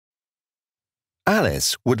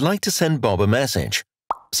Alice would like to send Bob a message.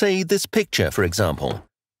 Say this picture, for example.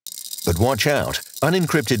 But watch out,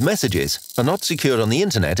 unencrypted messages are not secured on the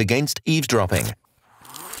internet against eavesdropping.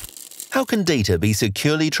 How can data be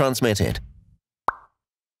securely transmitted?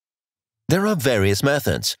 There are various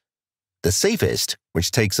methods. The safest,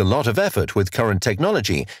 which takes a lot of effort with current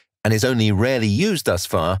technology and is only rarely used thus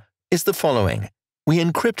far, is the following. We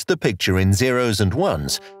encrypt the picture in zeros and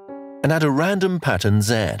ones and add a random pattern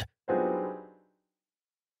Z.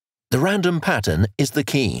 The random pattern is the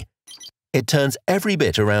key. It turns every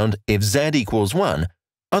bit around if Z equals 1,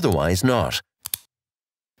 otherwise not.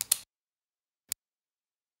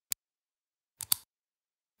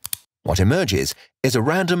 What emerges is a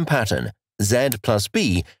random pattern, Z plus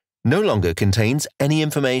B, no longer contains any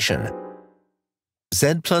information.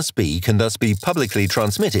 Z plus B can thus be publicly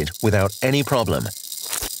transmitted without any problem.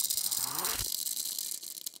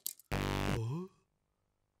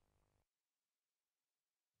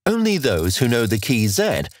 Only those who know the key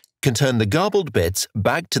Z can turn the garbled bits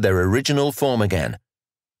back to their original form again.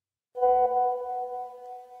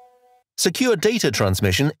 Secure data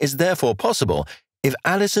transmission is therefore possible if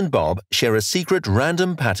Alice and Bob share a secret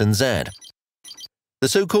random pattern Z, the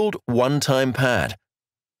so-called one-time pad.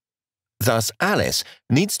 Thus, Alice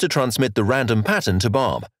needs to transmit the random pattern to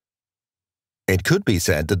Bob. It could be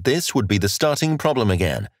said that this would be the starting problem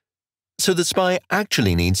again. So the spy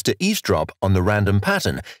actually needs to eavesdrop on the random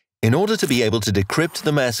pattern in order to be able to decrypt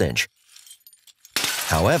the message.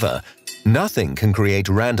 However, nothing can create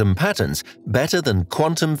random patterns better than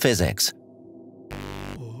quantum physics.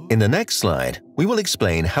 In the next slide, we will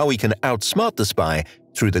explain how we can outsmart the spy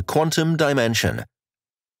through the quantum dimension.